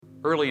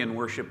Early in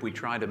worship, we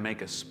try to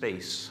make a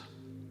space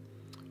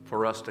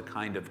for us to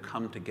kind of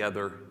come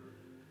together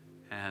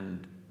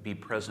and be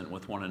present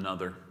with one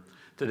another.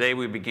 Today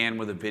we began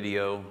with a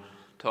video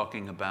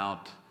talking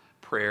about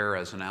prayer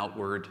as an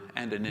outward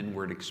and an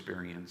inward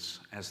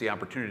experience, as the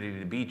opportunity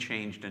to be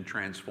changed and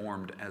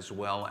transformed, as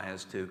well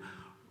as to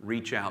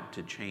reach out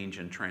to change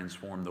and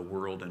transform the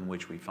world in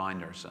which we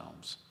find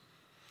ourselves.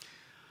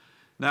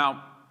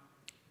 Now,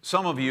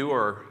 some of you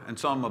and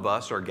some of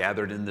us are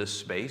gathered in this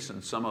space,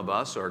 and some of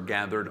us are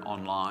gathered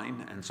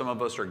online, and some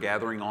of us are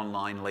gathering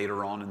online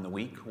later on in the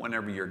week,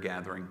 whenever you're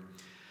gathering.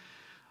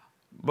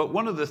 But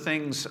one of the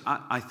things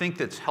I think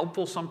that's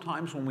helpful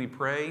sometimes when we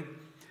pray,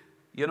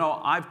 you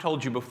know, I've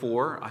told you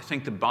before, I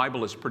think the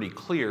Bible is pretty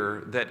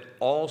clear that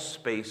all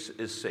space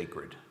is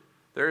sacred.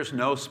 There is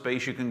no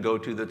space you can go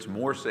to that's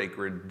more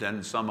sacred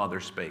than some other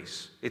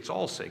space. It's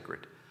all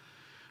sacred.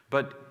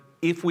 But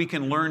if we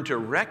can learn to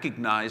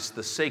recognize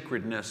the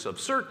sacredness of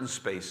certain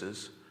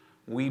spaces,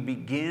 we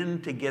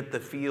begin to get the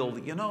feel,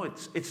 you know,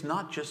 it's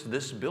not just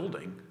this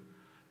building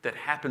that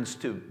happens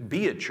to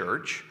be a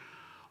church,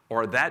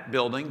 or that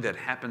building that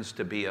happens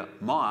to be a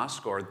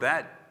mosque, or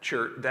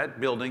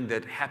that building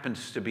that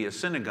happens to be a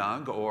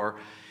synagogue, or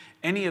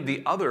any of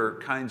the other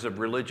kinds of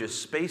religious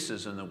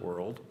spaces in the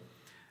world,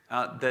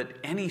 that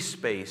any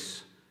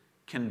space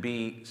can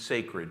be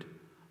sacred.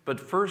 But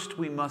first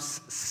we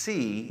must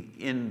see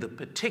in the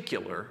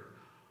particular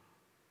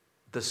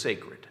the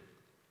sacred.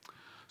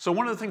 So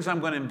one of the things I'm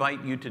going to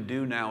invite you to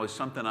do now is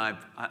something I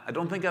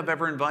don't think I've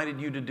ever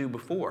invited you to do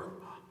before.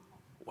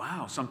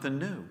 Wow, something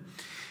new.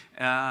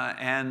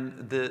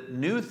 And the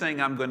new thing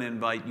I'm going to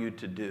invite you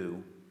to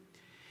do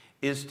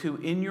is to,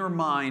 in your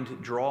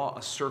mind, draw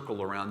a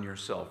circle around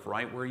yourself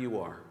right where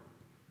you are.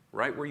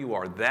 Right where you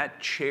are.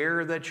 That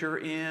chair that you're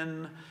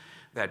in,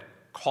 that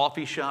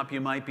coffee shop you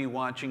might be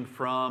watching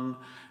from,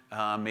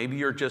 maybe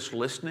you're just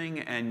listening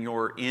and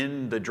you're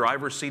in the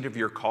driver's seat of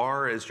your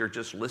car as you're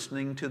just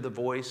listening to the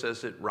voice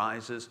as it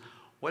rises.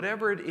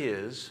 Whatever it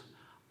is,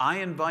 I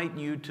invite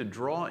you to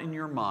draw in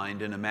your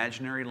mind an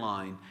imaginary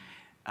line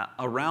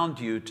around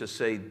you to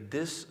say,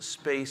 this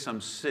space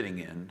I'm sitting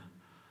in,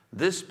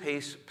 this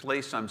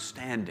place I'm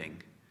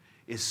standing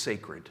is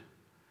sacred.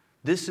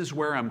 This is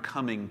where I'm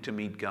coming to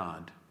meet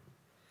God.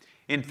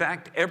 In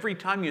fact, every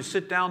time you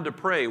sit down to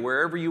pray,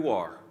 wherever you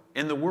are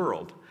in the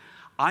world,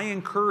 I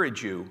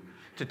encourage you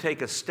to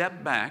take a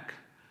step back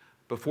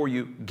before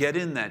you get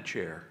in that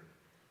chair,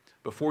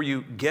 before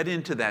you get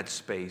into that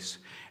space,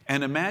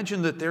 and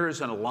imagine that there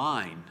is a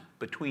line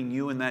between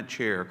you and that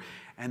chair,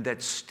 and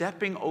that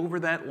stepping over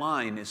that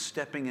line is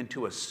stepping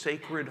into a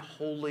sacred,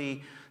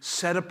 holy,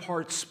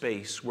 set-apart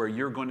space where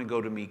you're going to go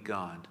to meet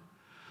God.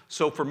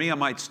 So for me, I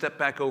might step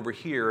back over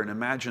here and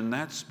imagine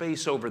that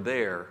space over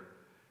there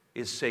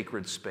is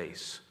sacred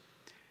space.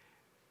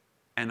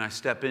 And I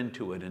step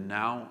into it, and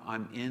now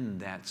I'm in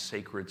that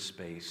sacred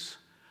space.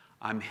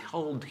 I'm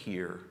held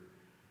here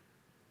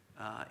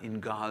in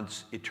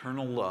God's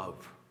eternal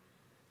love,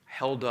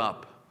 held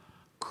up,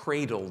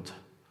 cradled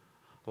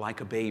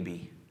like a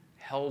baby,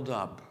 held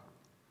up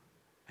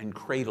and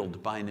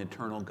cradled by an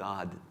eternal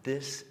God.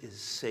 This is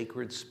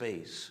sacred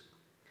space.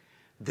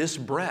 This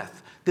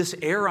breath, this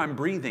air I'm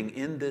breathing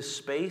in this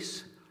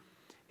space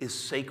is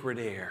sacred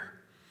air.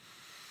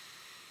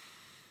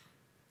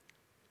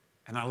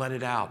 And I let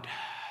it out.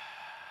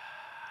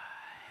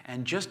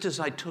 And just as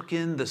I took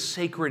in the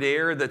sacred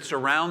air that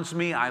surrounds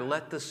me, I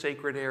let the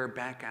sacred air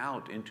back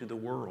out into the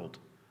world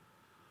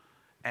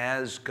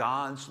as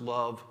God's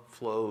love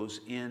flows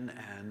in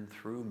and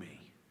through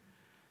me.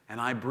 And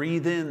I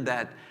breathe in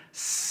that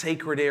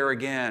sacred air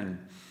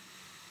again.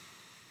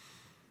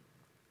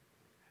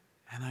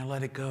 And I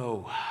let it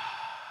go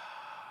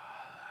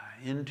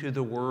into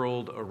the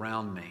world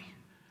around me.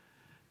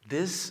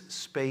 This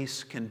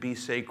space can be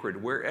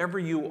sacred. Wherever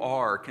you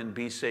are can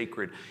be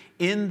sacred.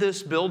 In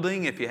this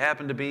building, if you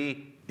happen to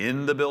be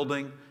in the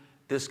building,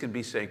 this can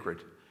be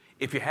sacred.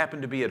 If you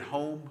happen to be at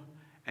home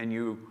and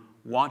you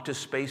want a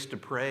space to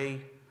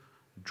pray,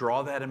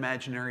 draw that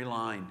imaginary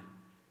line.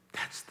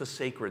 That's the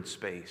sacred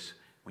space.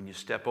 When you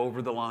step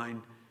over the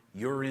line,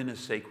 you're in a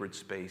sacred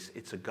space.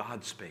 It's a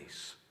God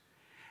space.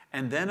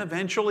 And then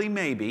eventually,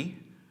 maybe,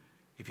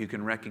 if you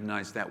can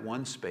recognize that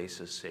one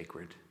space as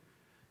sacred,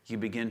 you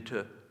begin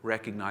to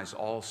recognize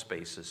all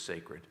space as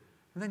sacred.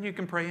 And then you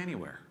can pray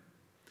anywhere.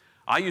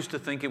 I used to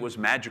think it was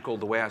magical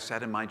the way I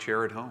sat in my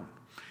chair at home.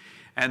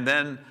 And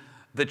then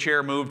the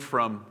chair moved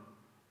from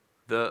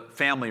the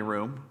family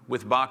room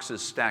with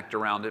boxes stacked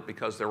around it,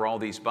 because there were all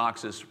these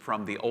boxes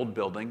from the old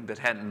building that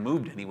hadn't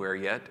moved anywhere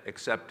yet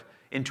except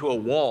into a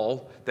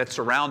wall that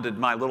surrounded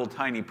my little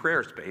tiny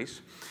prayer space.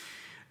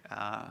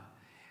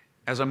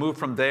 As I moved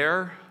from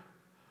there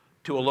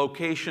to a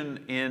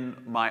location in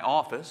my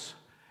office,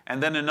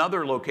 and then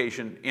another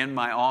location in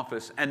my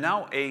office, and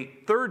now a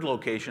third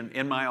location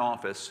in my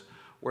office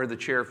where the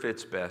chair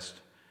fits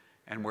best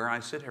and where I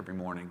sit every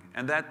morning.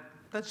 And that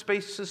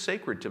space is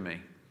sacred to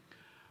me.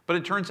 But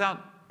it turns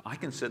out I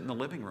can sit in the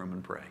living room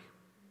and pray.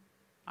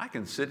 I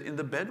can sit in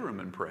the bedroom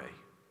and pray.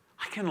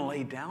 I can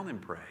lay down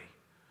and pray.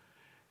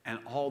 and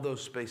all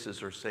those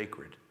spaces are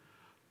sacred.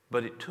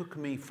 But it took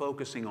me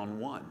focusing on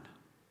one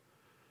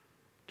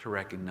to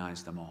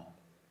recognize them all,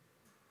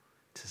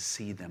 to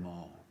see them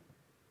all.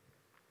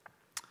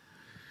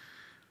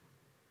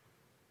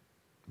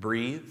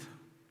 Breathe,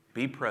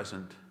 be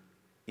present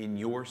in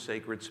your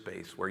sacred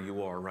space where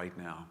you are right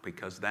now,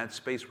 because that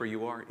space where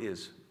you are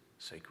is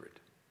sacred.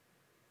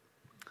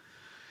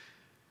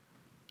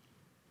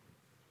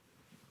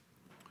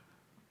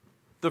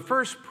 The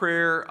first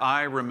prayer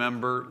I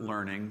remember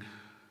learning,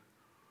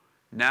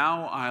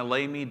 now I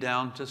lay me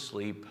down to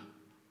sleep,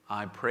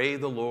 I pray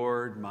the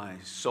Lord my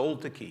soul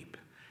to keep.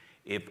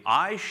 If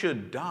I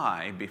should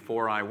die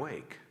before I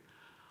wake,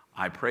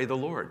 I pray the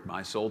Lord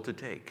my soul to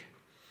take.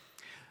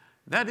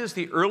 That is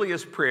the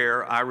earliest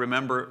prayer I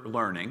remember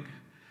learning.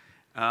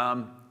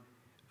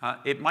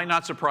 It might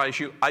not surprise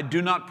you. I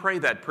do not pray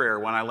that prayer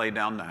when I lay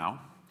down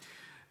now.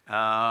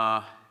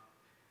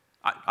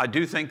 I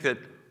do think that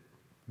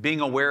being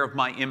aware of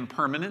my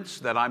impermanence,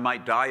 that I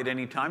might die at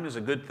any time, is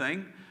a good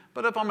thing.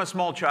 But if I'm a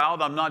small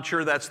child, I'm not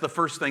sure that's the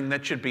first thing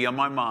that should be on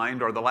my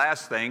mind or the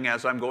last thing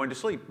as I'm going to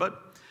sleep.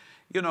 But,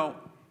 you know,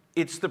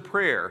 it's the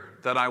prayer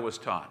that I was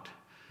taught.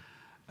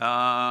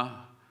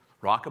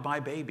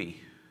 Rockabye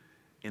baby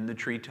in the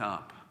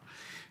treetop.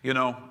 You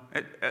know,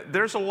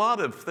 there's a lot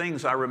of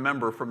things I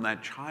remember from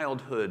that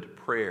childhood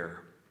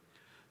prayer.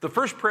 The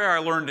first prayer I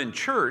learned in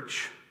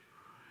church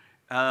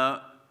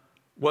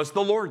was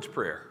the Lord's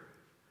Prayer.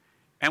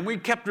 And we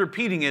kept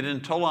repeating it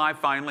until I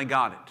finally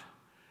got it.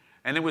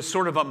 And it was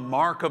sort of a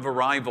mark of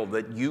arrival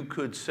that you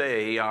could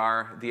say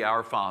the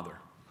Our Father.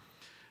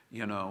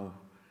 You know,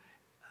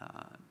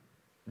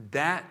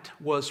 that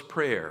was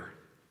prayer.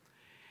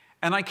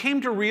 And I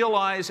came to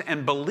realize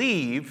and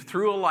believe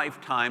through a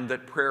lifetime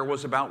that prayer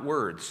was about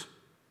words.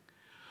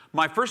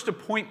 My first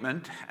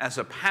appointment as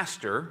a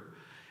pastor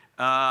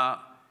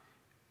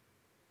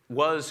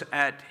was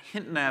at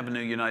Hinton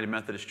Avenue United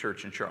Methodist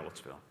Church in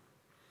Charlottesville.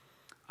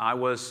 I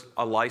was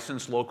a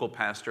licensed local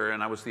pastor,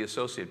 and I was the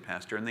associate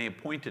pastor, and they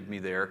appointed me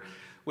there,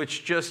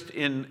 which just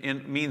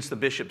means the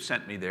bishop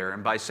sent me there,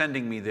 and by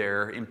sending me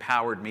there,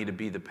 empowered me to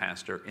be the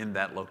pastor in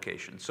that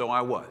location. So I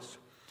was.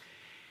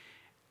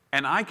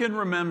 And I can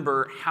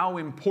remember how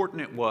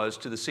important it was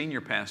to the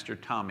senior pastor,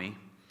 Tommy.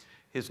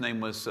 His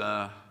name was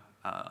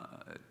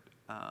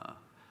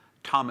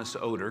Thomas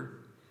Oder.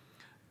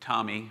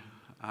 Tommy,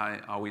 I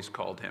always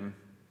called him.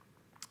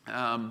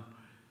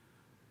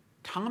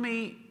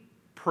 Tommy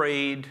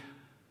prayed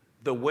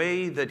the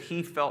way that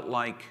he felt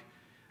like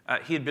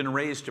he had been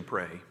raised to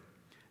pray.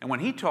 And when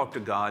he talked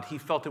to God, he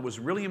felt it was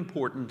really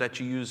important that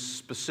you use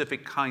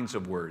specific kinds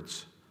of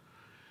words.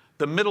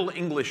 The Middle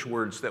English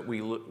words that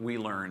we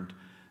learned,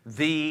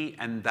 thee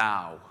and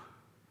thou.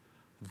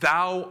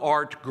 Thou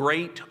art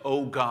great,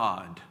 O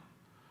God.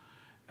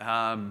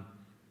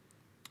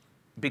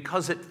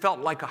 Because it felt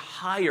like a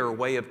higher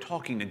way of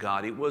talking to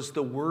God. It was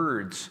the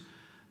words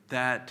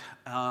that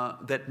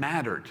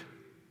mattered.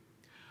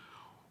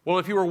 Well,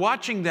 if you were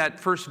watching that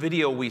first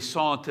video we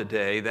saw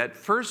today, that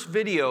first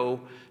video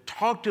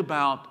talked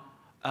about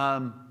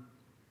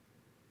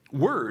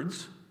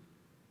words,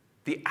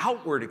 the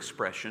outward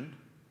expression,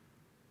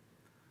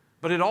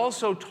 but it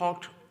also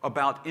talked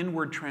about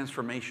inward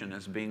transformation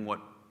as being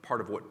part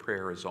of what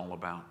prayer is all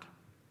about.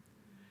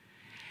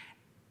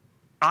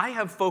 I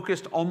have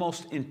focused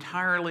almost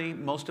entirely,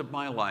 most of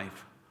my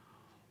life,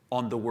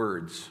 on the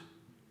words,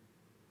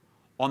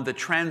 on the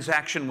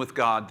transaction with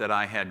God that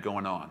I had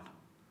going on.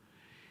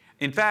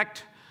 In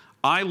fact,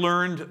 I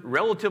learned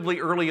relatively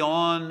early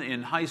on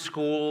in high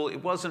school,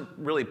 it wasn't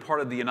really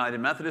part of the United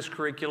Methodist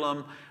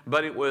curriculum,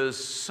 but it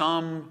was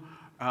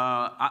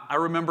I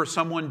remember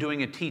someone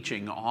doing a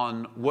teaching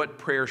on what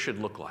prayer should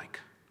look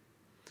like.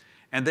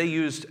 And they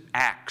used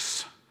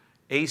ACTS,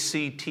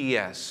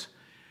 A-C-T-S.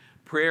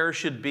 Prayer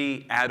should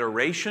be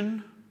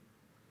adoration,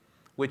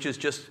 which is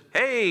just,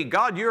 hey,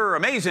 God, you're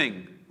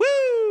amazing.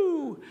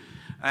 Woo!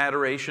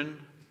 Adoration.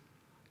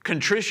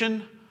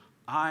 Contrition.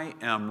 I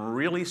am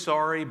really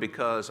sorry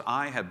because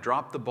I have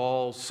dropped the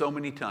ball so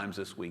many times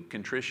this week.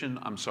 Contrition,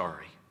 I'm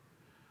sorry.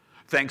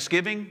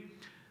 Thanksgiving,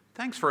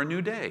 thanks for a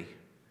new day.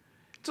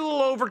 It's a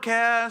little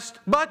overcast,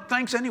 but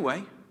thanks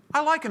anyway.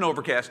 I like an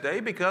overcast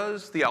day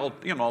because the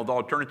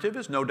alternative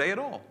is no day at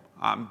all.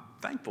 I'm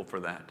thankful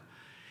for that.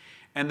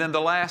 And then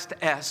the last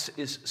S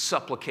is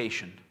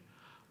supplication.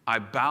 I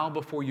bow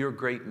before your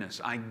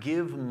greatness. I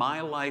give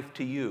my life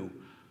to you.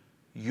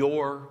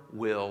 Your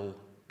will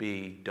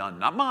be done.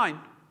 Not mine.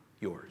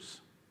 Yours.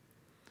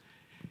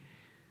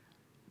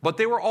 But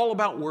they were all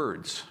about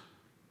words.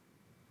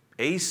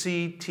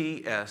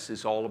 ACTS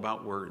is all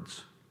about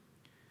words.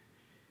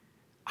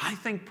 I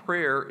think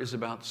prayer is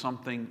about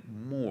something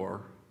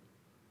more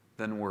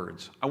than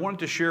words. I wanted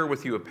to share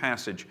with you a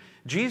passage.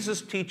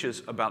 Jesus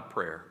teaches about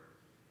prayer.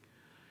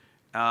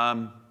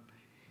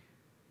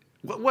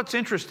 What's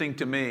interesting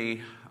to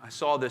me, I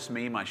saw this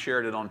meme, I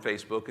shared it on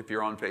Facebook. If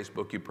you're on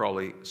Facebook, you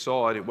probably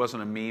saw it. It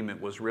wasn't a meme,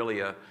 it was really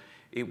a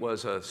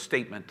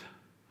statement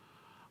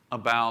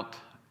about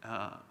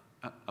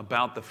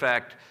the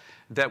fact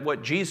that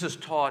what Jesus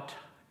taught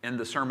in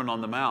the Sermon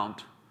on the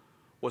Mount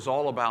was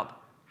all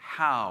about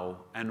how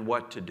and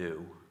what to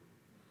do.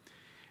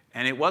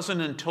 And it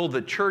wasn't until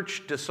the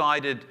church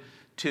decided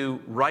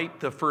to write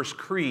the first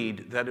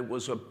creed that it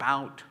was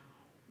about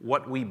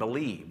what we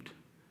believed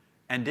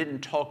and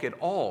didn't talk at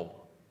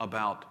all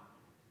about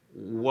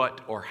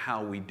what or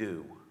how we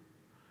do.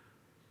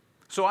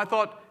 So I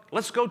thought,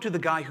 let's go to the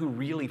guy who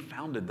really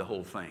founded the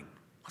whole thing.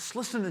 Let's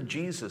listen to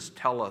Jesus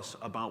tell us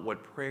about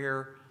what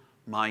prayer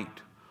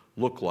might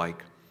look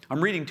like.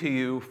 I'm reading to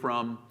you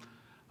from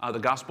the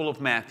Gospel of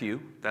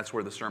Matthew. That's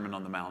where the Sermon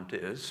on the Mount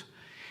is.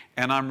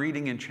 And I'm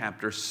reading in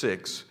chapter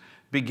 6,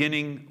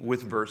 beginning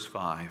with verse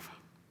 5.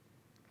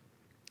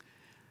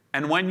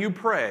 And when you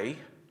pray,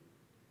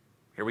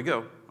 here we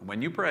go.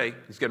 When you pray,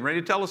 he's getting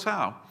ready to tell us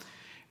how.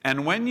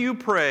 And when you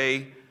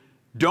pray,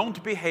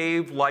 don't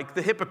behave like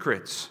the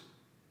hypocrites.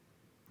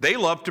 They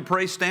love to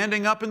pray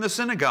standing up in the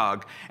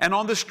synagogue and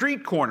on the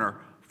street corner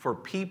for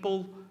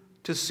people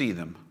to see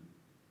them.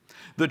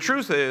 The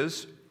truth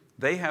is,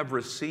 they have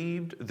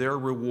received their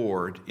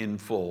reward in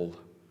full.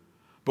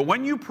 But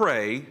when you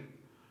pray,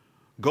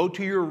 go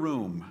to your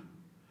room,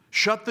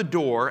 shut the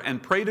door,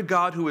 and pray to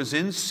God who is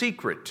in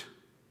secret.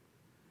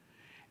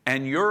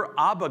 And your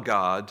Abba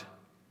God,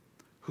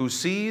 who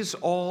sees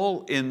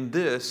all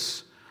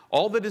that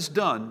is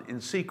done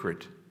in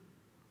secret,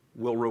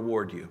 will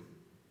reward you.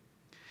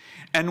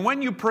 And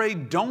when you pray,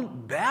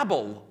 don't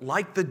babble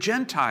like the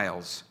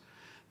Gentiles.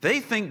 They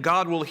think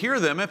God will hear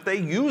them if they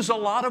use a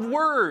lot of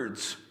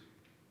words.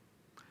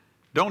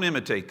 Don't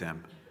imitate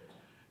them.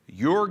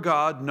 Your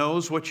God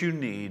knows what you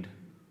need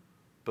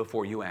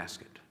before you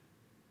ask it.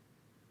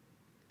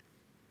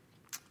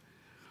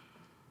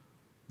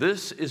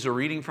 This is a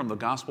reading from the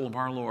Gospel of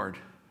our Lord.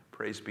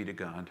 Praise be to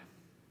God.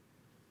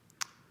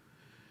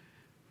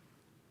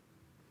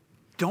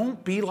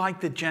 Don't be like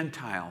the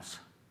Gentiles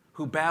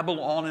who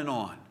babble on and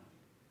on.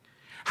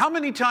 How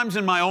many times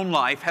in my own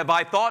life have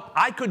I thought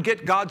I could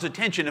get God's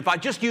attention if I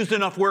just used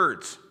enough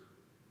words?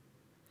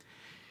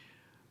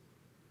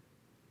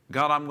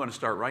 God, I'm going to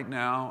start right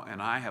now,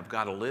 and I have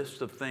got a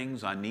list of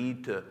things I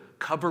need to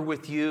cover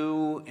with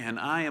you, and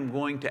I am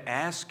going to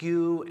ask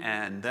you,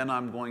 and then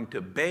I'm going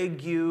to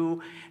beg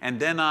you, and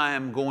then I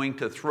am going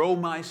to throw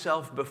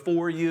myself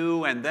before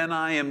you, and then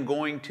I am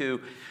going to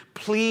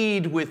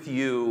plead with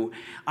you.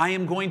 I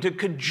am going to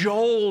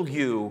cajole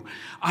you.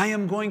 I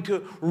am going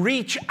to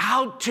reach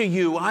out to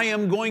you. I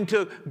am going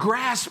to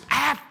grasp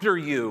after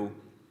you.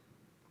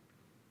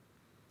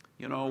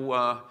 You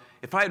know,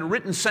 if I had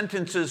written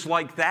sentences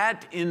like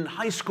that in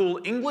high school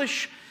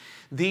English,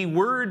 the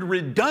word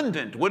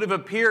redundant would have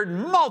appeared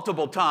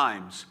multiple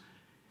times.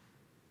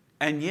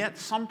 And yet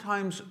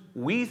sometimes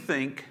we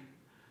think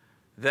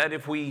that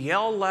if we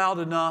yell loud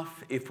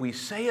enough, if we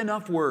say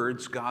enough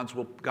words, God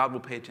will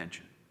pay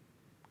attention.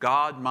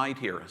 God might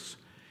hear us.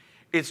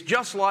 It's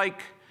just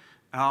like,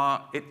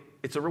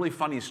 it's a really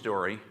funny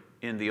story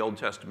in the Old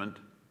Testament,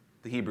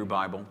 the Hebrew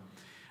Bible.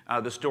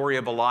 The story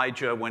of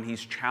Elijah when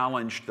he's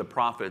challenged the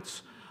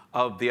prophets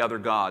of the other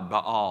god,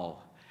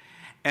 Baal.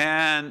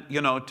 And,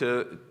 you know,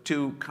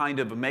 to kind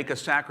of make a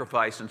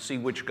sacrifice and see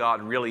which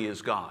God really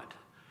is God.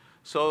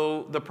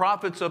 So the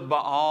prophets of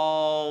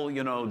Baal,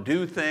 you know,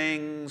 do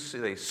things.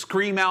 They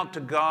scream out to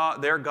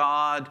God, their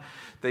God.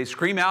 They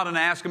scream out and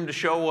ask him to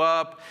show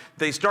up.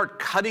 They start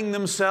cutting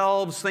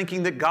themselves,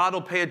 thinking that God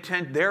will pay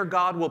attention. Their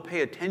God will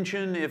pay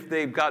attention if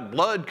they've got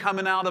blood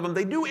coming out of them.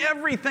 They do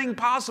everything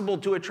possible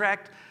to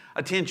attract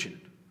attention.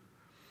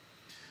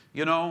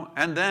 You know,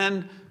 and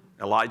then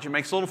Elijah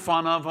makes a little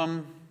fun of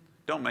them.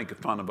 Don't make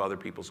fun of other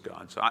people's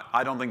gods.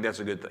 I don't think that's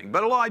a good thing.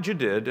 But Elijah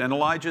did, and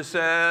Elijah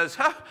says,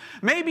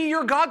 maybe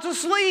your God's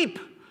asleep.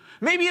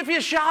 Maybe if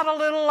you shout a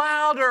little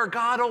louder,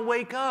 God will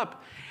wake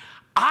up.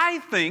 I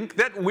think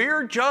that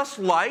we're just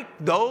like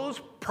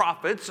those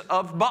prophets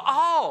of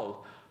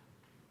Baal.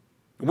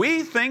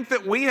 We think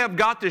that we have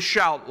got to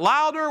shout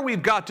louder,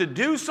 we've got to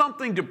do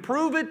something to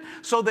prove it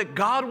so that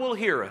God will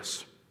hear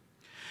us.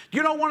 Do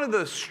you know one of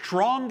the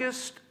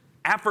strongest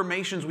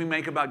affirmations we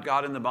make about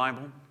God in the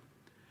Bible?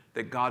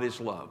 That God is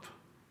love.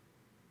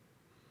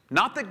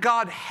 Not that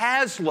God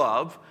has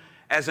love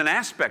as an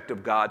aspect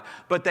of God,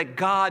 but that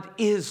God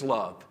is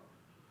love.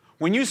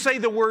 When you say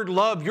the word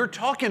love, you're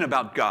talking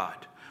about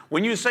God.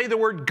 When you say the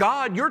word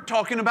God, you're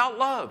talking about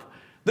love.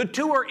 The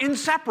two are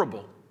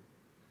inseparable.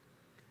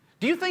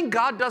 Do you think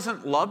God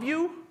doesn't love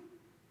you?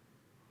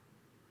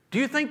 Do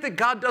you think that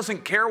God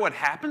doesn't care what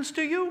happens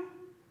to you?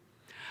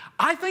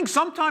 I think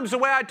sometimes the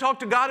way I talk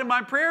to God in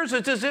my prayers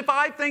is as if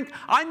I think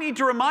I need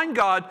to remind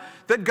God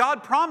that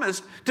God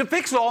promised to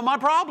fix all my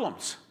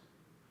problems.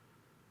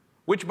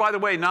 Which, by the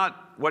way,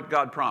 not what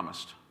God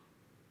promised.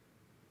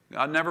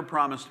 God never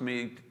promised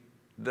me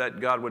that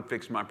God would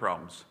fix my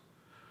problems.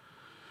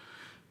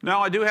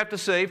 Now, I do have to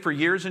say, for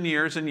years and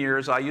years and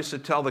years, I used to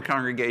tell the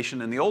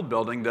congregation in the old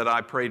building that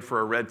I prayed for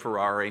a red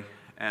Ferrari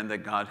and that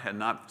God had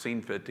not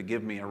seen fit to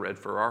give me a red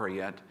Ferrari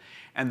yet.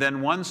 And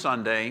then one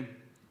Sunday,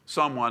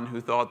 someone who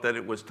thought that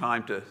it was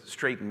time to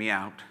straighten me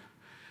out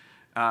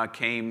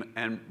came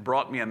and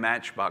brought me a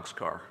Matchbox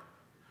car,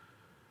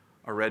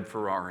 a red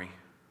Ferrari.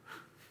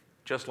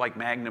 just like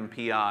Magnum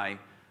PI,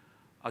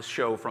 a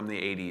show from the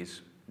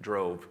 80s,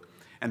 drove.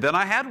 And then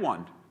I had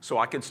one, so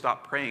I could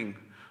stop praying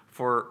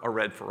for a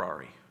red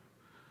Ferrari.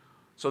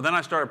 So then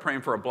I started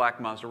praying for a black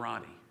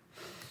Maserati.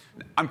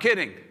 I'm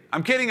kidding.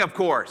 I'm kidding, of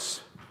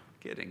course.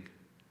 Kidding.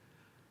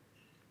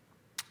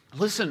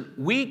 Listen,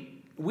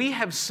 we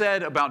have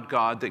said about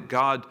God that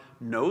God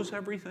knows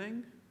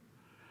everything,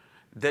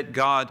 that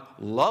God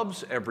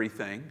loves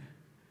everything,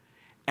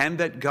 and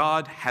that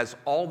God has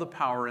all the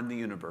power in the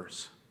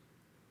universe.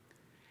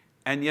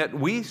 And yet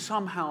we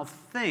somehow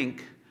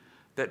think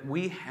that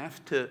we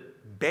have to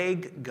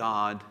beg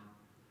God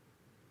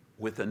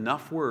with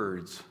enough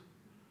words,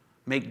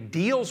 make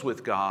deals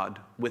with God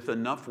with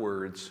enough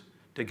words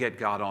to get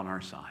God on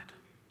our side.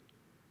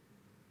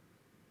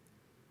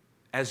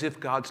 As if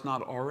God's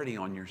not already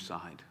on your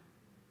side.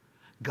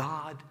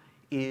 God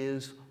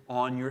is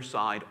on your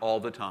side all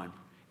the time.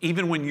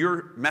 Even when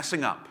you're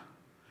messing up,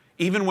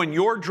 even when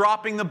you're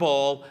dropping the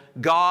ball,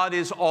 God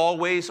is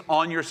always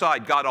on your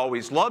side. God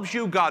always loves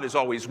you. God is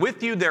always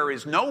with you. There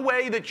is no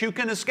way that you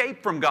can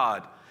escape from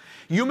God.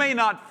 You may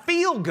not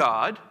feel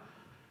God,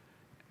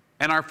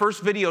 and our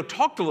first video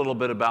talked a little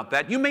bit about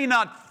that. You may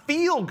not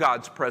feel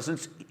God's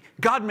presence.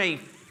 God may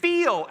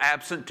feel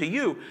absent to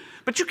you,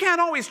 but you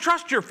can't always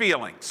trust your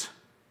feelings.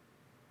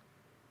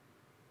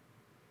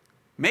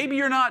 Maybe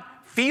you're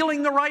not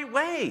feeling the right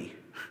way.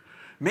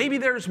 Maybe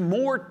there's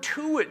more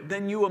to it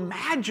than you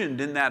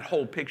imagined in that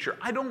whole picture.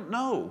 I don't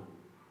know.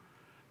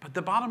 But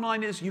the bottom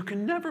line is you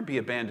can never be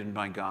abandoned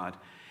by God.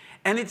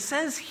 And it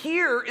says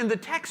here in the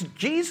text,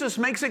 Jesus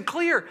makes it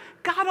clear,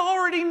 God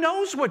already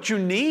knows what you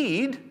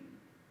need.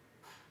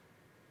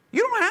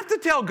 You don't have to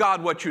tell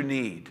God what you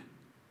need.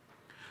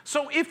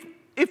 So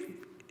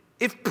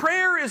if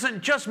prayer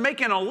isn't just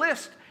making a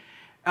list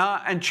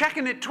and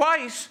checking it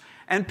twice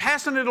and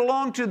passing it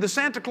along to the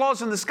Santa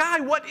Claus in the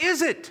sky, what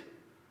is it?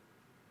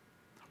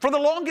 For the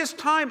longest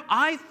time,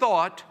 I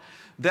thought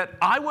that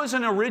I was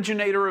an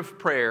originator of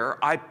prayer.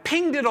 I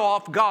pinged it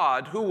off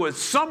God, who was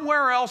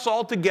somewhere else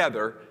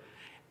altogether,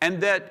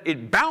 and that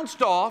it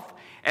bounced off,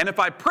 and if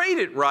I prayed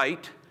it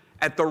right,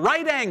 at the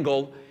right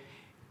angle,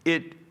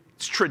 its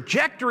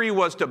trajectory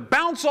was to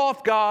bounce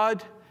off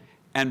God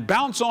and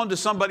bounce onto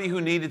somebody who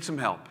needed some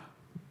help.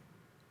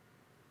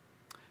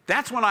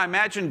 That's when I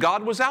imagined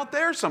God was out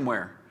there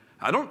somewhere.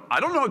 I don't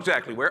know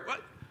exactly where,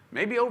 but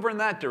maybe over in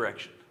that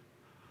direction.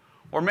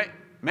 Or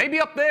maybe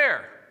up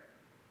there.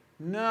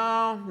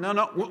 No.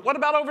 What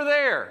about over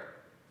there?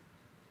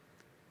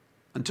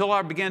 Until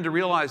I began to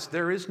realize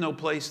there is no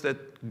place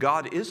that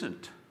God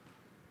isn't.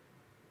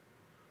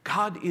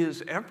 God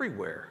is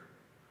everywhere.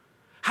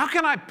 How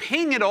can I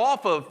ping it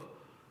off of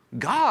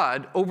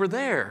God over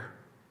there?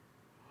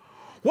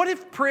 What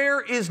if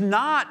prayer is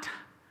not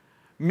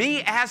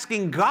me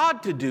asking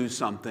God to do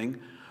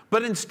something,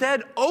 but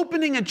instead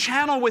opening a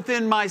channel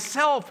within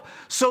myself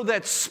so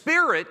that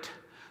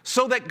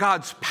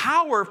God's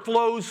power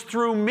flows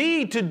through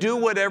me to do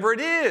whatever it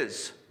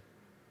is?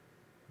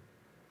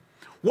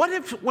 What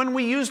if when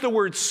we use the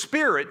word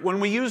spirit, when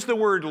we use the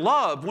word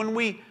love, when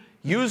we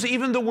use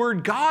even the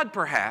word God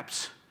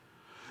perhaps,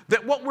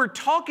 that what we're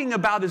talking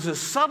about is a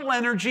subtle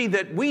energy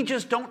that we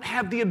just don't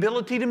have the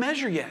ability to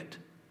measure yet?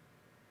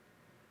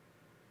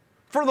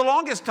 For the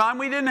longest time,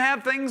 we didn't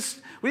have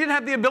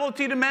the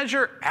ability to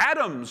measure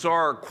atoms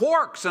or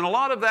quarks, and a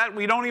lot of that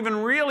we don't even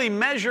really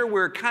measure,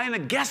 we're kind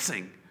of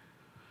guessing.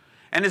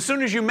 And as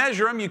soon as you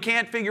measure them, you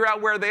can't figure out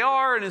where they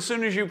are, and as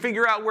soon as you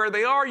figure out where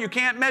they are, you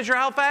can't measure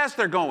how fast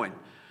they're going.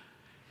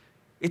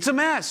 It's a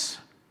mess.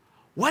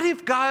 What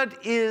if God's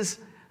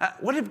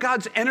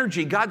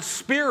energy, God's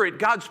spirit,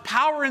 God's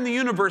power in the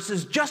universe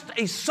is just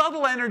a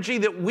subtle energy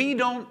that we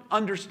don't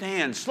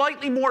understand,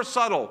 slightly more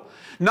subtle,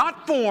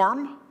 not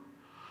form,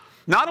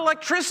 not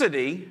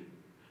electricity,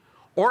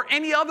 or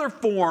any other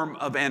form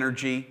of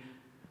energy,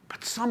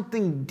 but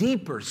something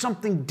deeper,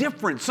 something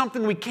different,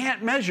 something we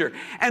can't measure.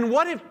 And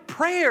what if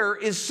prayer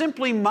is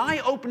simply my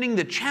opening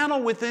the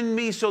channel within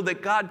me so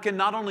that God can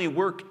not only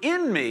work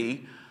in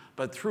me,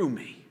 but through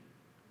me?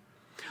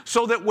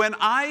 So that when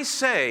I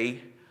say,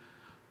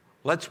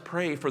 let's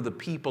pray for the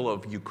people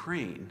of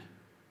Ukraine,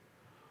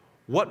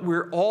 what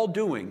we're all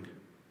doing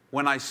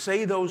when I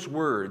say those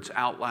words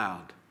out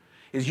loud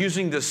is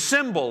using the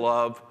symbol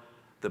of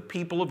the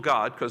people of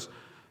God, because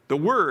the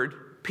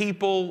word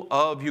people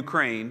of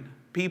Ukraine,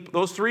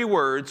 those three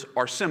words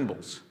are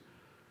symbols.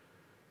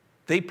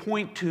 They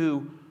point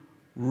to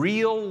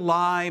real,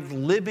 live,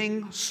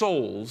 living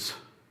souls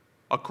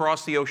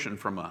across the ocean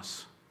from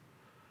us.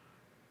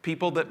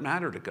 People that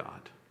matter to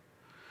God.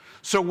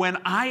 So when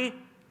I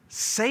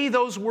say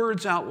those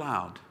words out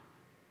loud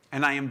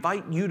and I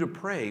invite you to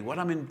pray, what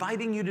I'm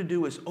inviting you to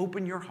do is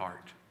open your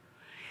heart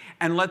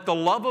and let the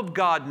love of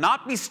God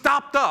not be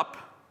stopped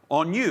up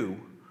on you,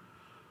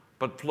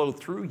 but flow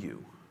through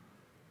you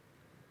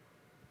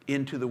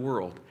into the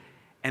world.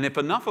 And if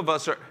enough of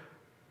us are,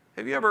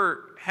 have you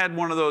ever had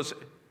one of those,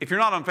 if you're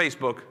not on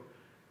Facebook,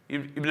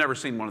 you've never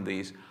seen one of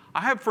these.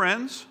 I have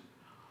friends,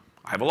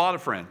 I have a lot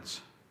of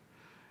friends.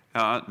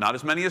 Not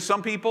as many as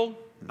some people,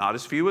 not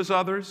as few as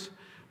others,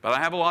 But I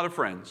have a lot of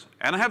friends,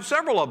 and I have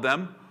several of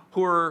them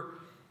who are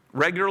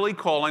regularly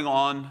calling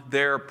on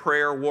their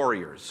prayer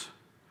warriors,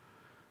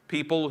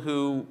 people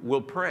who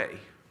will pray.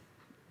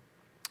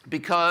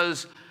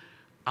 Because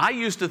I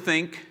used to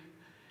think,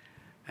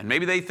 and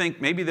maybe they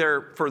think, maybe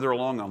they're further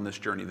along on this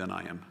journey than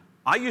I am.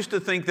 I used to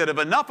think that if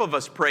enough of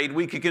us prayed,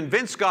 we could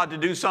convince God to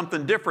do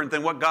something different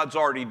than what God's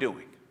already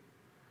doing.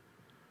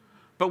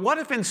 But what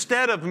if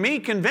instead of me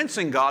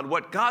convincing God,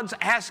 what God's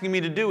asking me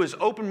to do is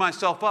open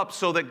myself up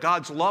so that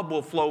God's love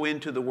will flow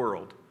into the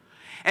world?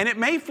 And it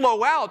may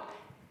flow out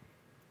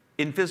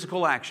in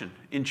physical action,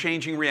 in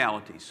changing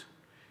realities.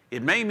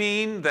 It may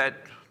mean that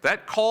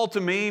call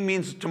to me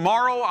means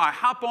tomorrow I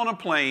hop on a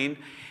plane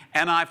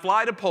and I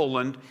fly to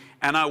Poland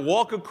and I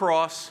walk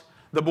across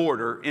the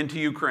border into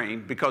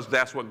Ukraine because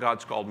that's what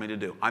God's called me to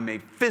do. I may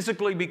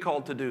physically be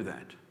called to do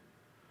that.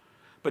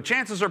 But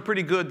chances are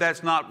pretty good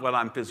that's not what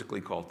I'm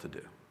physically called to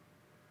do.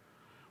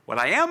 What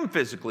I am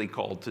physically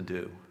called to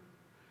do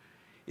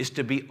is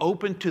to be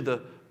open to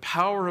the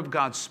power of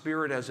God's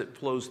Spirit as it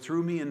flows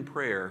through me in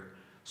prayer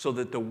so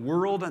that the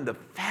world and the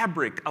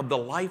fabric of the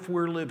life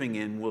we're living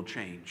in will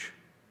change.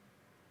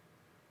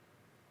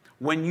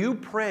 When you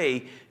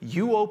pray,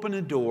 you open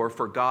a door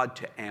for God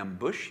to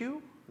ambush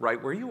you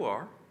right where you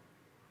are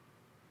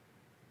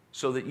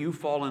so that you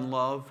fall in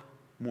love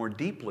more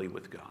deeply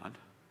with God.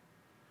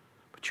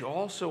 But you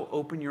also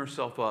open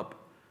yourself up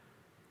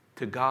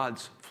to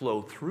God's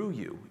flow through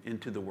you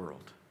into the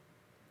world.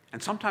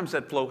 And sometimes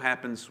that flow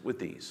happens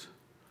with ease.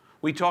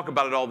 We talk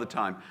about it all the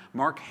time.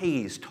 Mark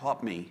Hayes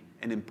taught me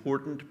an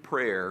important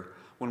prayer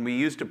when we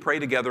used to pray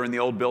together in the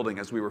old building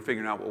as we were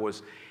figuring out what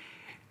was,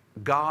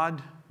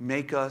 God,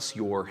 make us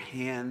your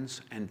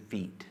hands and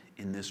feet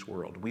in this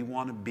world. We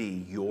want to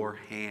be your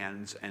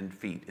hands and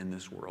feet in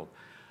this world.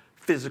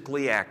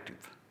 Physically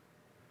active.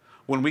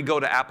 When we go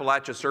to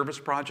Appalachia Service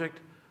Project,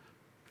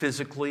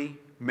 physically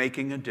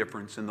making a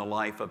difference in the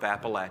life of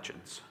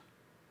Appalachians.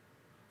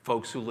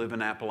 Folks who live in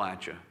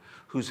Appalachia,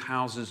 whose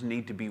houses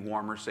need to be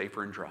warmer,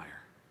 safer, and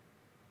drier.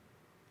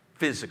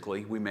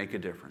 Physically, we make a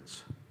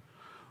difference.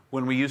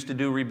 When we used to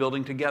do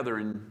Rebuilding Together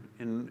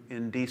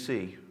in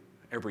D.C.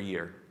 every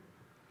year,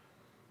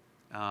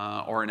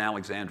 or in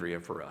Alexandria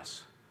for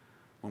us,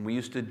 when we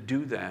used to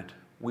do that,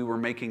 we were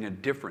making a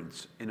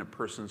difference in a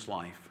person's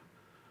life,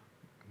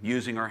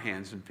 using our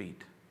hands and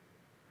feet.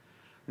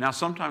 Now,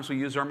 sometimes we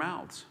use our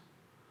mouths.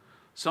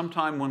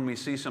 Sometimes when we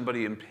see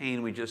somebody in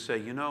pain, we just say,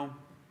 you know,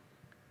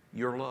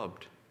 you're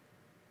loved.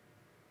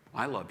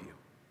 I love you.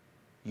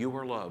 You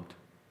are loved.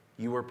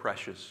 You are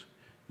precious.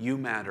 You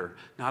matter,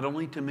 not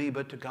only to me,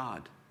 but to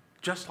God,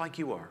 just like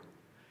you are.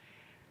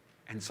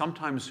 And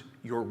sometimes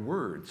your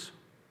words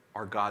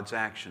are God's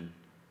action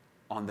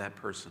on that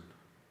person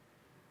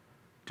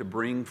to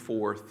bring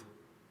forth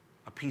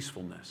a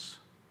peacefulness,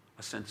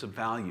 a sense of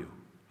value,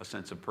 a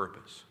sense of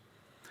purpose.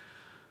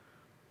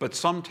 But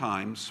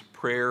sometimes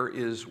prayer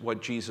is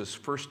what Jesus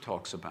first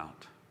talks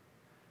about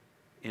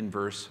in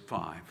verse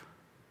 5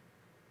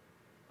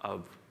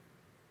 of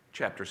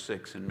chapter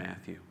 6 in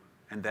Matthew.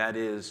 And that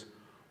is,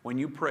 when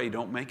you pray,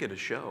 don't make it a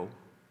show.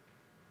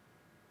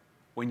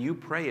 When you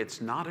pray, it's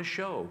not a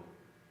show.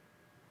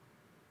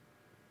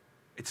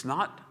 It's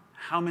not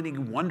how many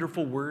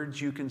wonderful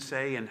words you can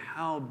say and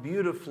how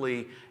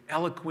beautifully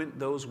eloquent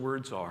those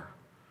words are.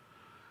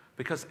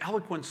 Because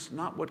eloquence is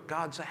not what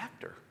God's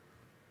after.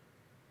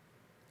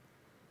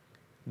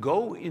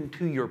 Go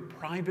into your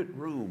private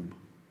room.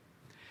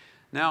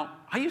 Now,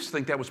 I used to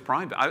think that was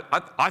private.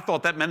 I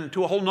thought that meant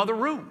into a whole nother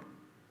room.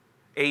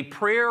 A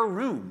prayer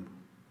room.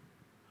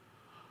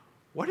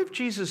 What if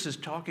Jesus is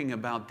talking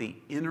about the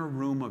inner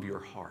room of your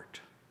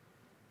heart?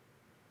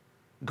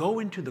 Go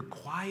into the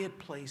quiet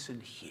place in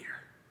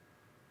here.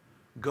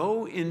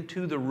 Go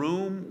into the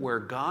room where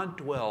God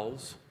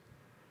dwells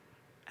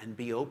and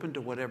be open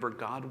to whatever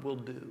God will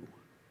do.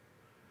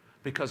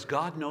 Because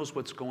God knows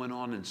what's going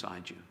on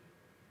inside you.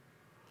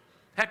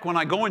 Heck, when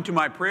I go into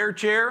my prayer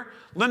chair,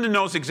 Linda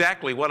knows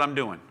exactly what I'm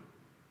doing.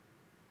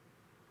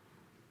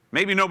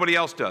 Maybe nobody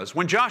else does.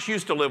 When Josh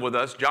used to live with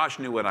us, Josh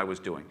knew what I was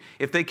doing.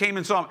 If they came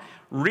and saw me,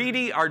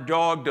 Reedy, our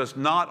dog, does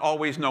not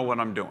always know what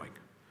I'm doing.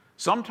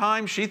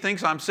 Sometimes she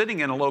thinks I'm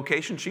sitting in a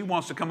location, she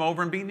wants to come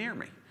over and be near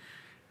me.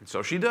 And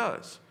so she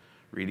does.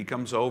 Reedy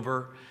comes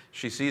over,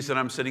 she sees that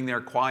I'm sitting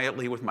there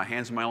quietly with my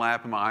hands in my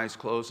lap and my eyes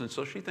closed, and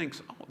so she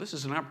thinks, oh, this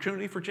is an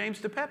opportunity for James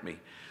to pet me.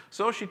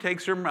 So she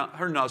takes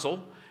her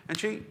nuzzle and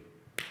she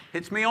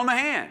hits me on the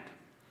hand.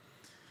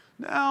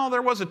 Now,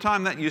 there was a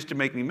time that used to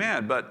make me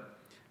mad, but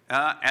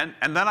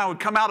and then I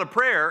would come out of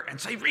prayer and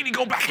say, Reedy,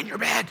 go back in your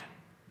bed.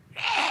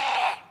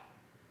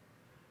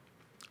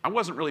 I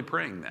wasn't really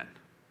praying then.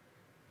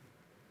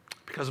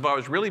 Because if I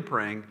was really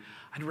praying,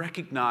 I'd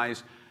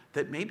recognize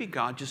that maybe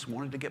God just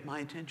wanted to get my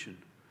attention.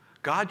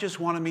 God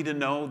just wanted me to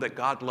know that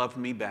God loved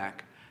me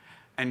back.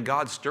 And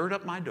God stirred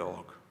up my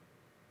dog.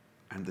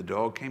 And the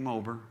dog came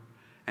over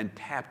and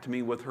tapped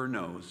me with her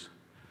nose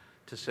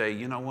to say,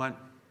 you know what?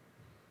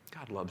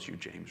 God loves you,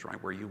 James,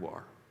 right where you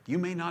are. You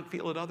may not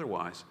feel it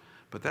otherwise,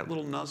 but that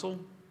little nuzzle,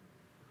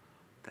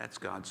 that's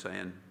God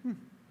saying,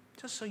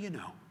 Just so you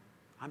know,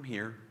 I'm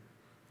here.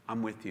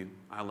 I'm with you.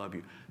 I love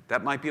you.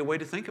 That might be a way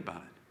to think about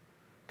it.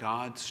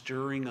 God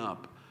stirring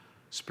up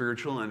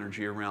spiritual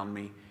energy around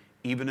me,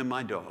 even in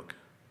my dog,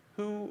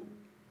 who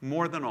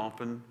more than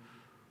often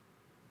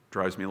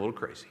drives me a little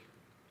crazy,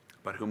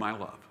 but whom I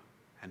love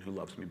and who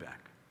loves me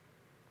back.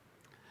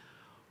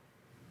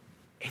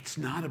 It's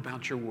not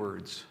about your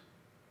words,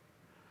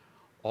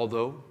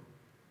 although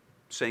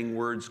saying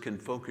words can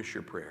focus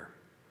your prayer.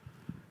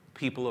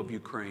 People of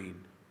Ukraine,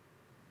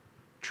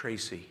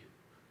 Tracy,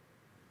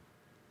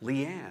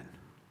 Leanne,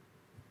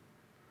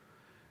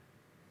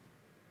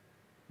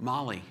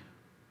 Molly,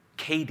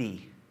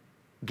 Katie,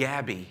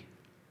 Gabby,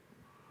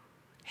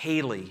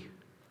 Haley,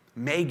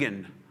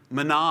 Megan,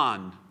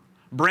 Manon,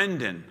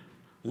 Brendan,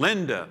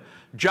 Linda,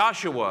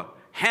 Joshua,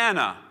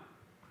 Hannah,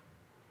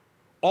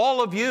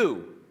 all of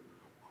you.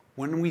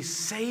 When we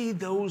say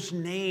those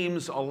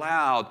names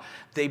aloud,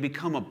 they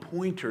become a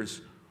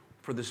pointers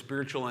for the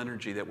spiritual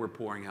energy that we're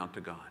pouring out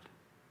to God.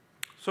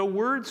 So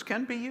words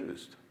can be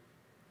used,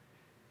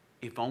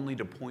 if only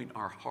to point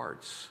our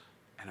hearts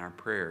and our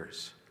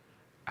prayers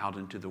out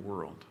into the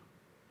world.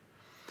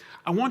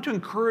 I want to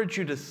encourage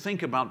you to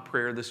think about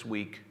prayer this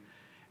week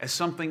as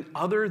something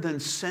other than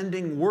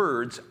sending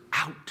words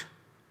out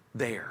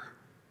there.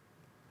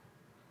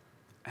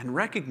 And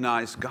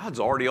recognize God's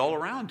already all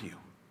around you.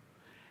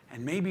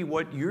 And maybe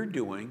what you're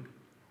doing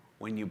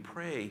when you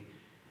pray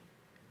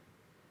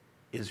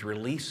is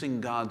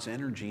releasing God's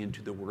energy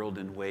into the world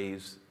in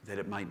ways that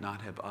it might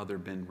not have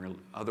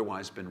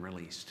otherwise been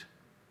released.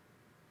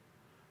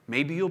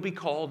 Maybe you'll be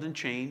called and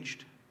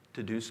changed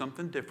to do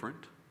something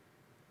different.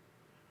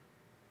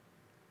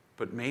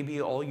 But maybe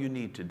all you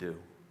need to do,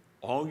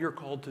 all you're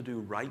called to do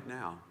right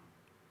now,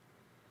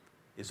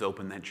 is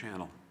open that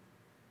channel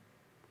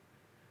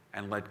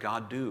and let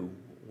God do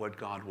what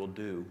God will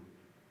do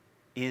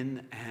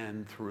in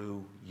and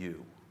through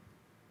you.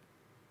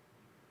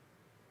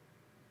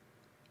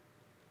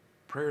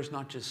 Prayer is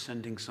not just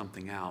sending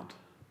something out.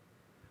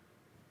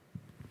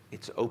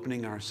 It's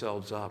opening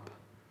ourselves up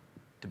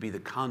to be the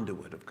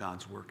conduit of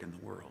God's work in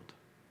the world.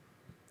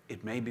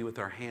 It may be with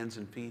our hands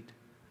and feet,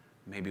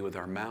 maybe with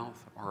our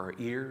mouth or our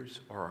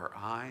ears or our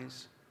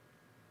eyes,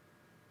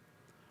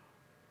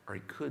 or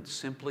it could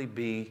simply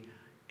be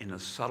in a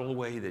subtle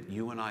way that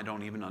you and I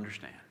don't even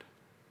understand.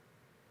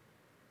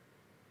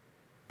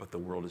 But the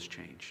world has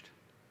changed.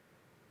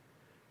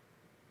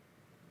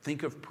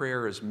 Think of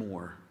prayer as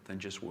more than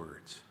just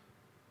words,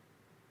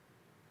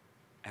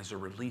 as a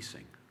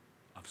releasing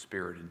of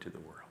spirit into the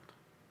world.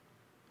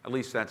 At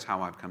least that's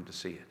how I've come to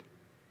see it.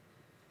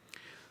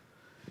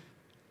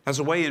 As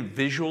a way of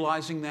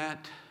visualizing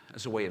that,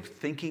 as a way of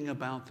thinking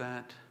about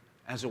that,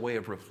 as a way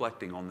of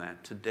reflecting on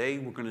that, today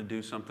we're going to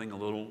do something a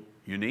little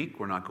unique.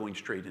 We're not going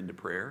straight into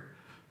prayer.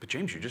 But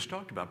James, you just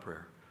talked about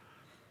prayer.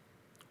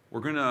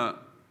 We're going to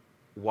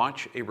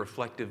watch a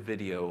reflective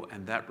video,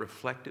 and that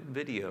reflective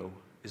video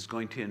is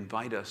going to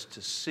invite us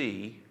to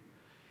see,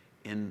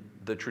 in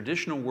the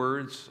traditional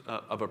words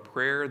of a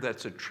prayer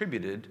that's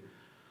attributed,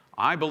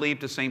 I believe,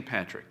 to St.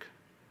 Patrick,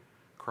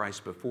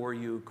 Christ before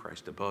you,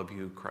 Christ above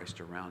you, Christ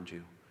around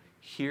you.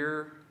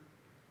 Hear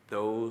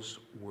those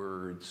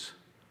words,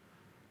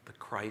 the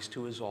Christ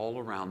who is all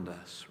around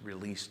us,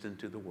 released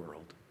into the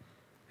world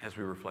as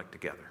we reflect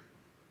together.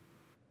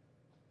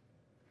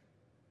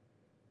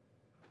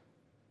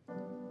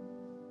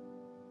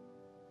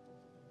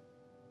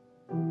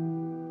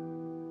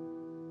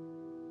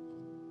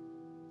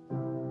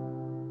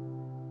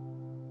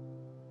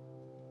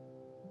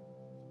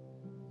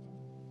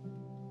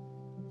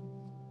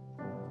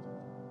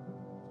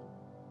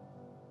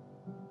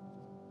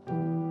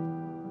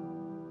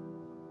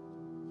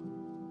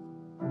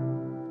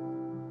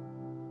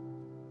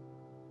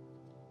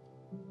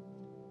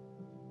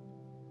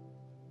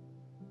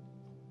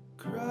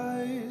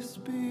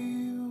 Christ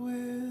be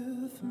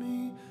with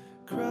me,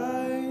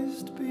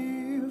 Christ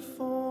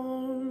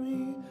before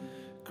me,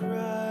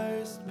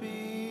 Christ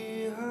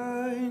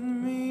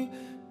behind me,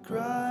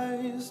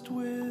 Christ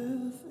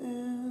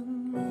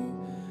within me,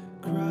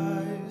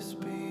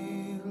 Christ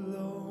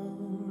below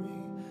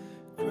me,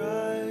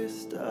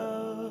 Christ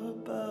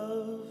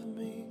above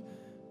me,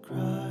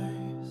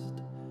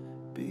 Christ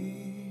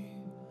be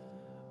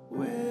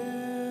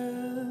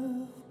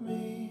with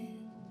me.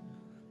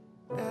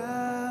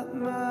 At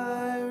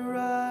my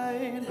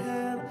right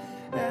hand,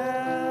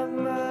 at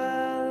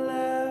my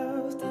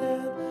left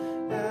hand,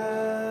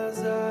 as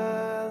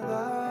I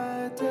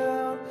lie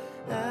down,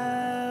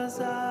 as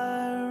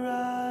I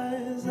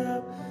rise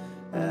up,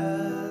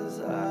 as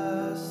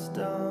I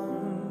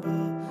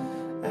stumble,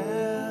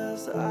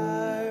 as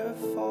I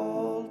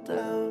fall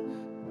down,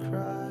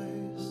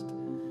 Christ,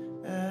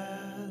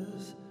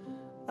 as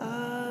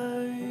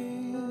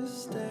I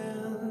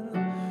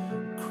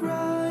stand,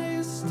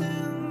 Christ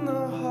in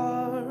the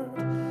heart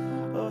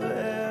of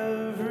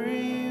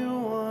everyone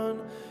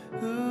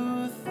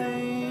who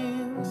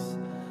thinks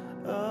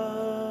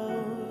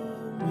of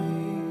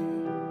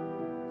me,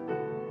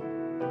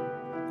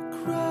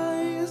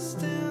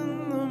 Christ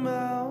in the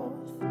mouth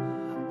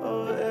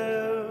of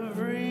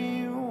everyone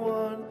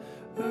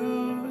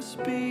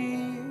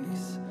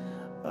speaks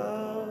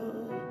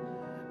of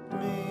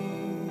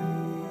me.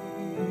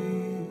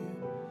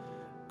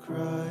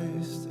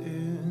 Christ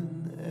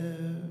in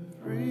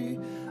every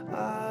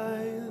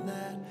eye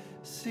that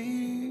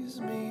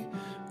sees me.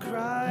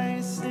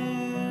 Christ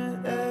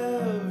in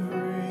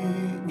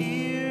every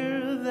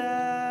ear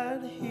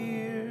that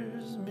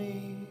hears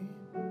me.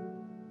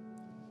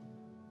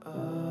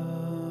 Amen.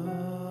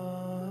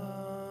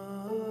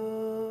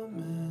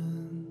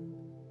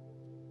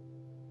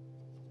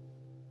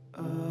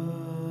 Amen.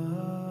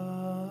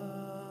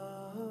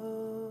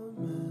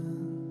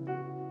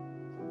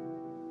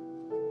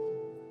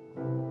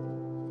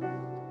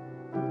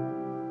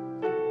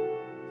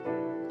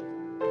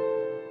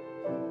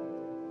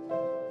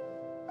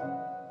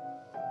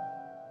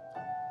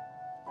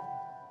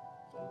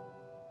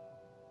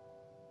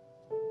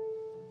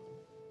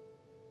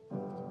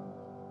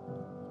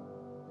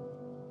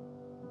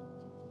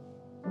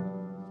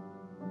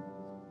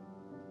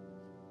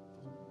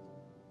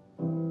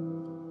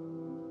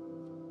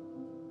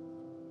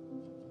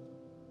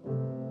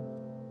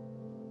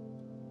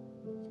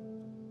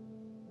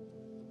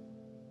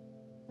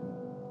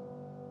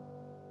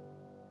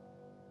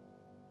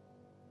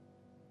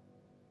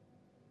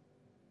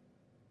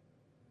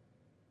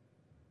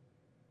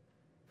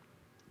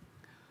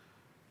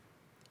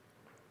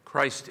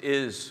 Christ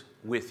is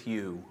with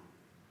you.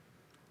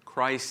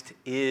 Christ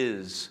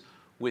is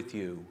with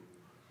you.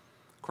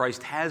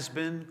 Christ has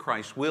been,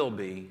 Christ will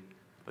be,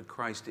 but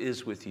Christ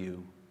is with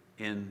you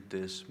in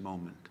this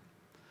moment.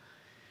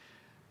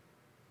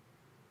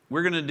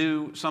 We're going to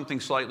do something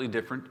slightly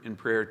different in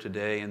prayer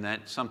today, and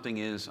that something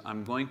is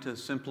I'm going to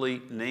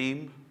simply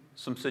name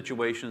some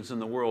situations in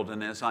the world,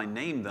 and as I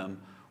name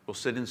them, we'll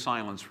sit in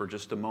silence for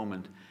just a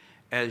moment.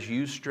 As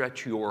you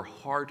stretch your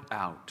heart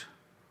out,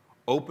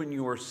 open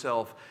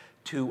yourself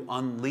to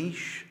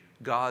unleash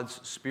God's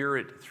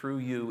Spirit through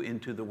you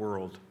into the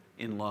world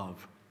in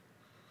love.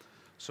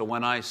 So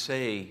when I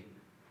say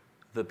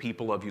the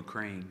people of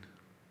Ukraine,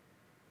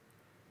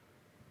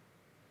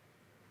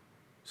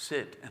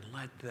 sit and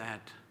let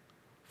that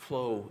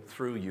flow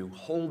through you.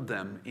 Hold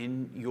them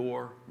in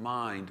your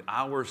mind.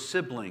 Our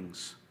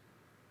siblings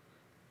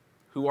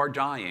who are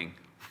dying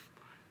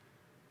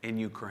in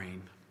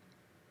Ukraine.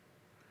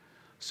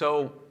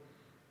 So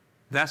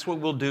that's what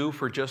we'll do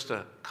for just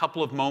a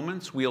couple of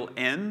moments. We'll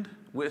end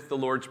with the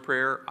Lord's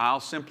Prayer. I'll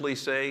simply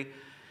say,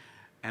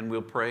 and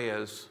we'll pray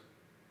as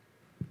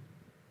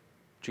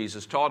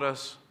Jesus taught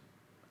us.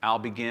 I'll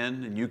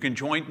begin, and you can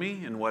join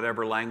me in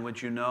whatever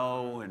language you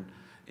know, and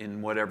in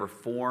whatever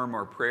form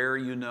or prayer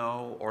you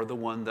know, or the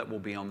one that will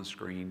be on the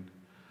screen.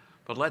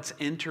 But let's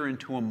enter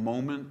into a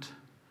moment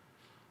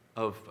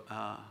of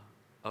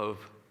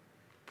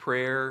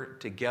prayer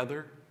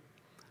together.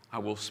 I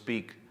will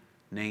speak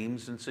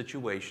names and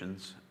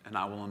situations, and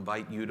I will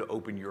invite you to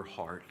open your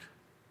heart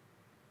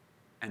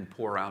and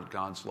pour out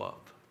God's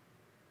love.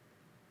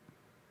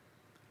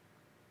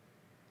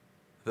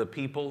 The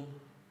people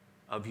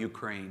of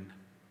Ukraine.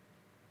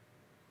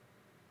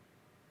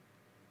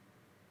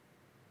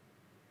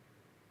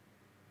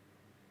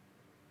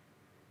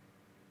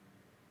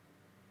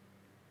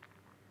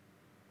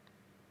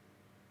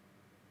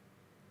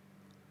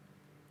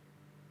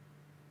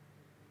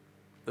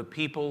 The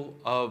people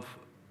of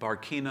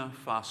Burkina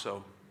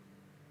Faso.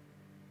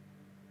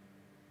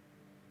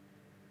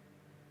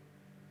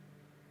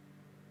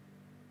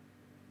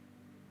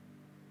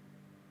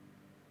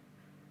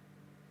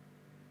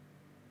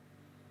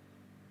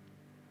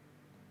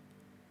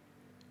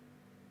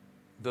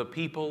 The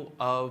people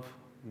of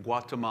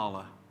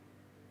Guatemala.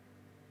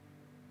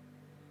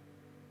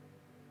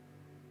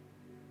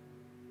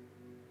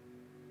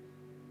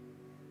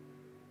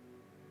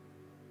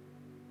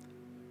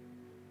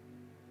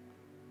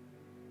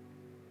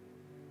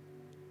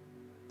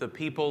 The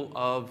people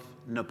of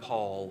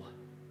Nepal.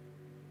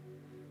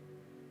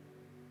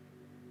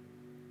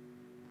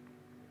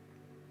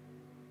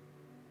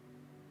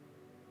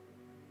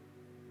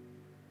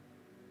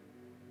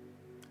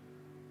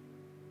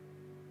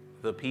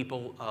 The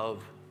people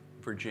of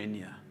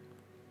Virginia.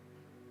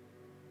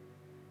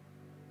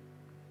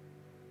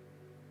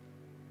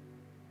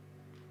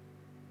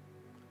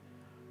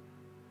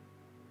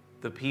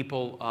 The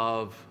people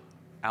of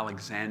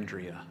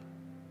Alexandria.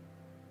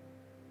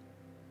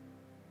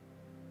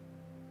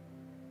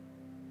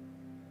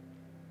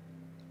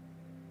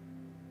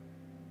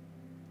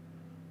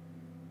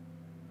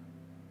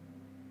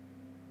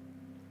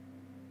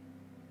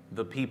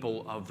 The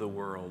people of the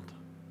world.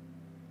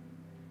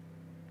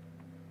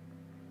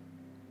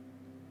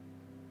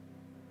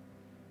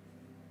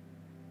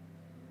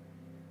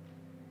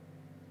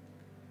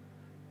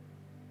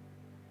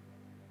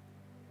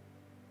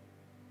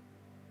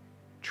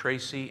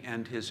 Tracy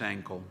and his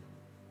ankle.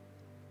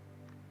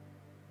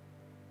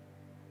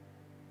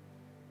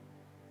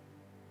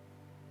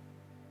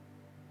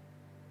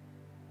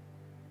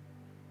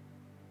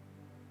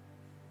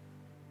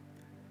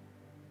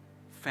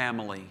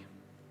 Family.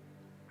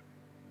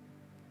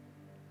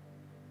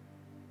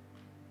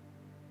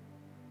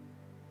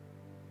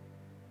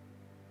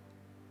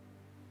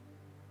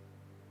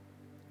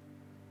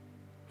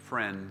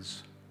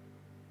 friends,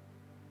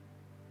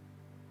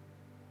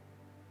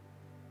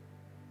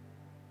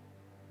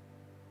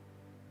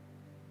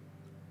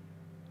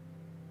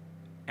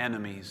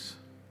 enemies,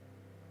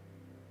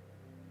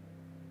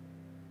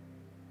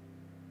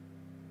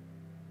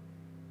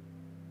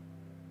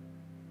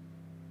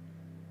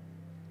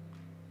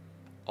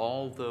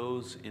 all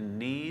those in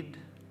need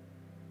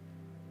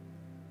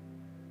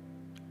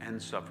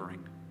and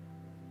suffering.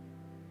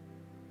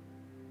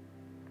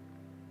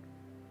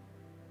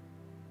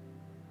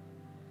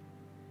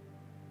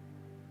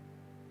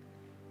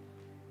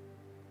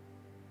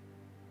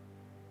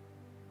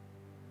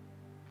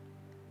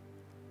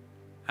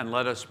 And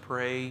let us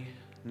pray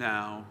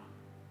now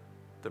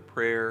the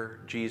prayer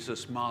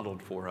Jesus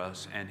modeled for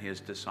us and his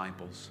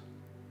disciples.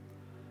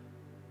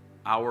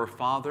 Our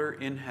Father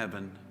in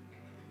heaven,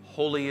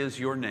 holy is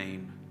your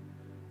name.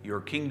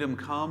 Your kingdom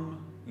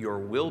come, your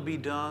will be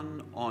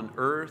done on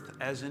earth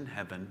as in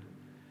heaven.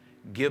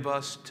 Give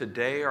us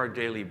today our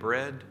daily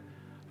bread.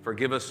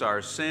 Forgive us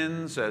our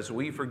sins as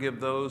we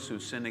forgive those who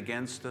sin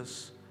against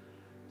us.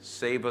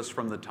 Save us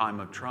from the time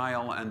of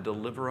trial and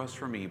deliver us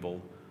from evil.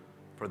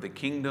 For the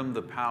kingdom,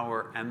 the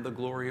power, and the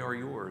glory are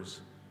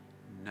yours,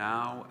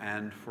 now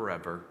and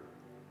forever.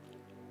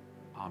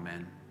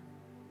 Amen.